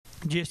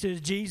Just as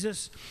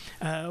Jesus,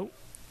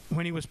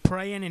 when he was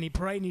praying, and he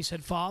prayed and he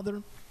said,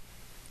 Father,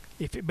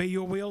 if it be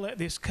your will, let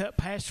this cup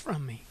pass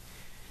from me.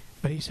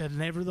 But he said,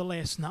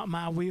 nevertheless, not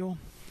my will,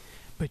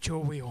 but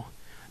your will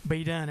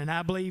be done. And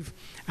I believe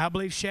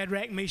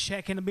Shadrach,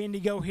 Meshach, and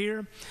Abednego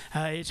here,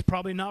 it's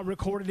probably not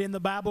recorded in the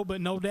Bible, but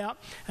no doubt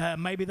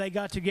maybe they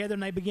got together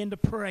and they began to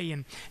pray,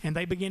 and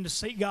they began to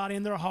seek God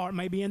in their heart,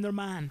 maybe in their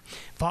mind.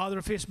 Father,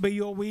 if this be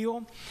your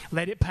will,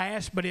 let it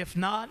pass. But if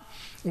not,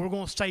 we're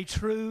going to stay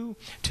true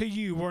to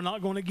you. We're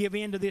not going to give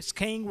in to this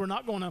king. We're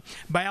not going to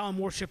bow and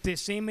worship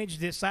this image,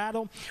 this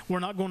idol. We're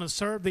not going to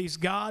serve these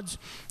gods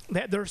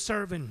that they're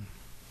serving.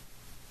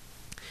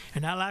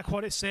 And I like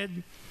what it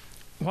said,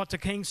 what the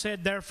king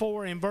said,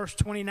 therefore, in verse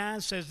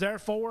 29 says,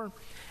 therefore,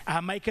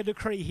 I make a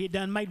decree. He had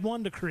done made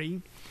one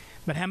decree,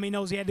 but how many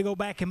knows he had to go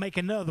back and make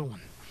another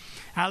one?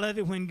 I love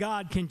it when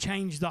God can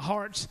change the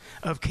hearts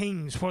of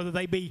kings, whether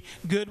they be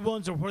good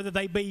ones or whether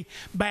they be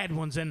bad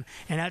ones. And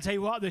I tell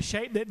you what, the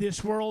shape that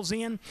this world's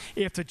in,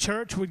 if the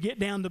church would get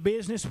down to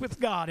business with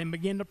God and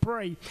begin to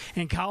pray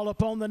and call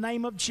upon the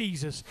name of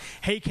Jesus,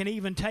 he can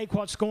even take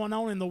what's going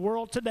on in the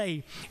world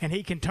today and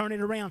he can turn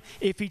it around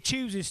if he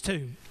chooses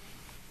to.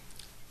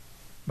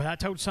 But I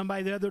told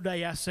somebody the other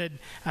day, I said,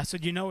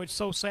 you know, it's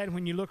so sad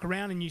when you look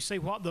around and you see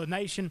what the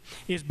nation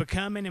is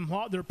becoming and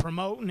what they're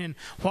promoting and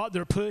what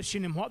they're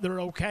pushing and what they're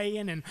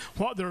okaying and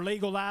what they're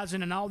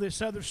legalizing and all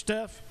this other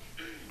stuff.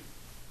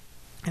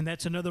 And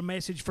that's another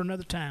message for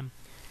another time.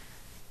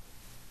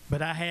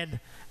 But I had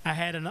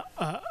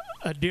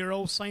a dear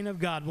old saint of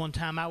God one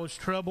time. I was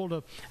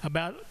troubled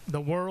about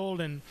the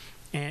world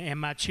and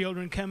my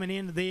children coming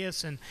into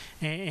this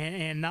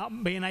and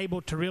not being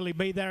able to really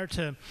be there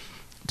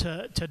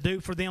to do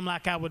for them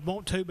like I would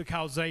want to,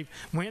 because they've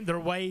went their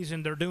ways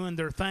and they're doing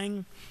their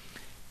thing.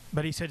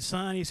 But he said,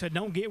 son, he said,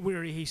 don't get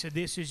weary. He said,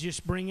 this is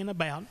just bringing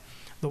about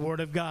the Word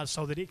of God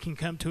so that it can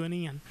come to an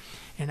end.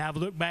 And I've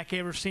looked back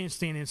ever since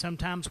then, and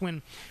sometimes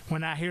when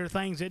I hear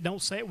things that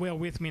don't sit well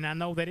with me, and I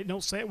know that it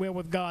don't sit well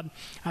with God,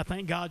 I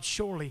think, God,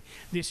 surely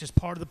this is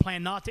part of the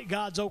plan. Not that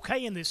God's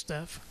okay in this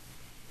stuff,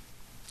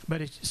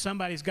 but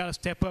somebody's got to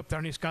step up there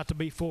and it's got to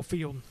be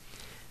fulfilled.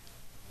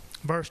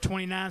 Verse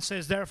 29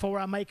 says, therefore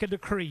I make a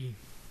decree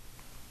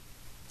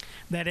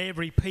that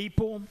every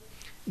people,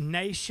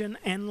 nation,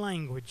 and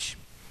language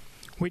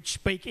which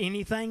speak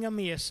anything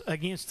amiss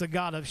against the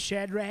God of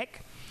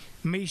Shadrach,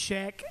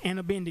 Meshach, and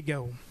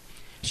Abednego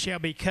shall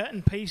be cut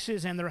in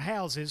pieces, and their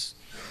houses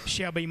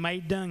shall be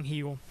made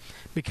dunghill,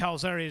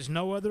 because there is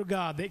no other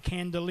God that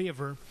can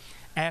deliver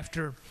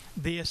after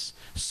this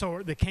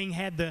sort. The king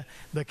had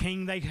the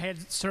king, they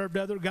had served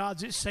other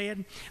gods, it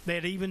said. They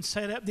had even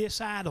set up this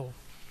idol.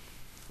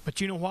 But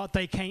you know what?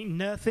 They can't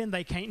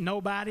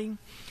nobody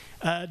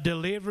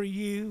deliver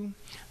you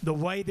the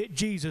way that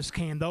Jesus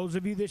can. Those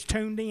of you that's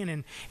tuned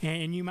in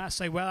and you might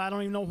say, well, I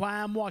don't even know why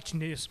I'm watching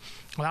this.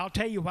 Well, I'll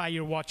tell you why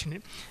you're watching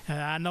it.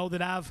 I know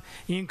that I've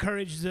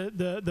encouraged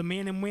the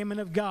men and women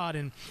of God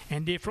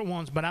and different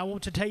ones. But I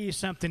want to tell you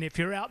something. If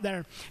you're out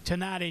there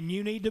tonight and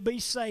you need to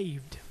be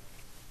saved,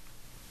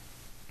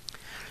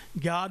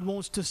 God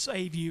wants to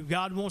save you.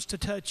 God wants to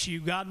touch you.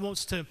 God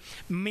wants to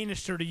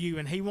minister to you,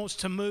 and He wants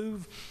to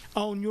move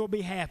on your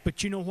behalf.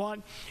 But you know what?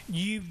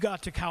 You've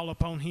got to call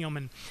upon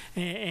Him.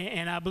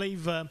 And I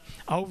believe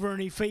over in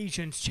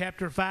Ephesians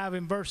chapter 5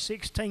 and verse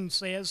 16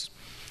 says,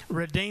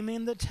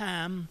 redeeming the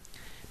time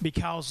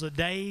because the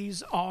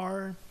days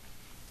are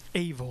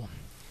evil.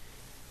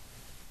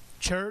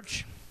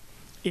 Church,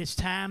 it's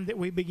time that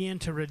we begin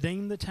to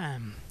redeem the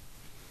time.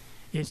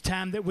 It's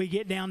time that we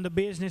get down to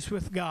business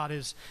with God.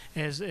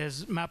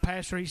 As my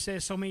pastor, he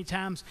says so many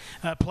times,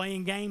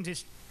 playing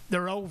games,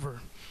 they're over.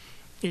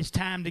 It's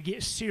time to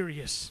get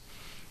serious.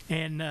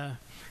 And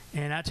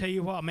I tell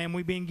you what, man,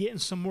 we've been getting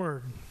some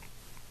word.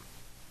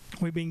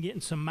 We've been getting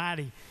some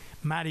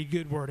mighty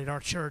good word at our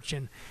church.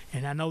 And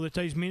I know that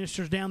these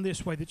ministers down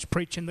this way that's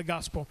preaching the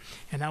gospel.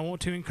 And I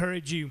want to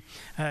encourage you,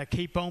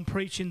 keep on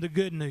preaching the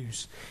good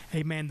news.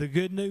 Amen. The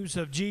good news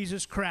of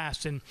Jesus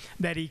Christ, and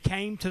that He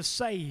came to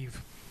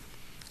save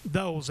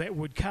those that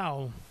would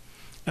call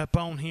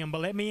upon Him.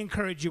 But let me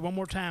encourage you one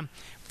more time,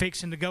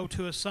 fixing to go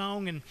to a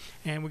song,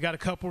 and we got a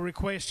couple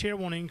requests here. I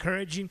want to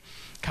encourage you,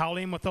 call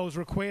in with those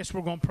requests.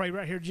 We're going to pray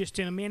right here just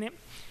in a minute.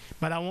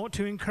 But I want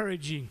to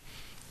encourage you,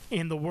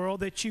 in the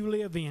world that you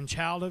live in,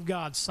 child of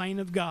God,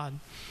 saint of God,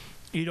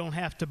 you don't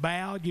have to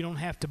bow, you don't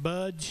have to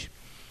budge,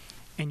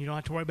 and you don't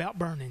have to worry about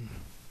burning.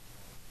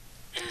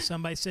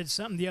 Somebody said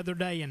something the other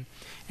day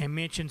and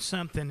mentioned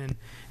something,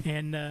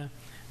 and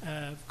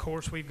of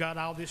course, we've got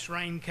all this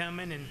rain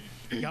coming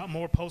and got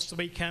more supposed to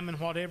be coming,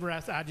 whatever.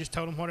 I just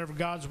told them whatever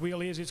God's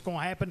will is, it's going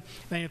to happen.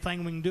 There ain't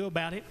anything we can do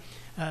about it.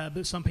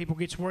 But some people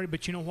get worried.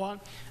 But you know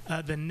what?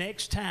 The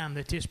next time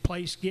that this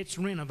place gets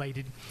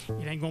renovated,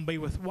 it ain't going to be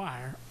with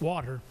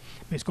water.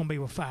 It's going to be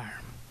with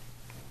fire.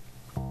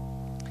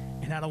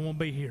 And I don't want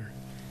to be here.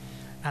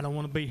 I don't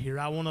want to be here.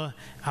 I want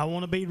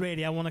to be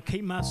ready. I want to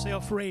keep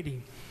myself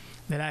ready,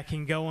 that I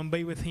can go and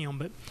be with Him.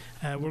 But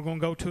we're going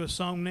to go to a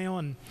song now,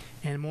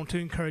 and want to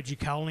encourage you,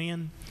 call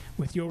in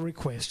with your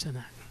request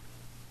tonight.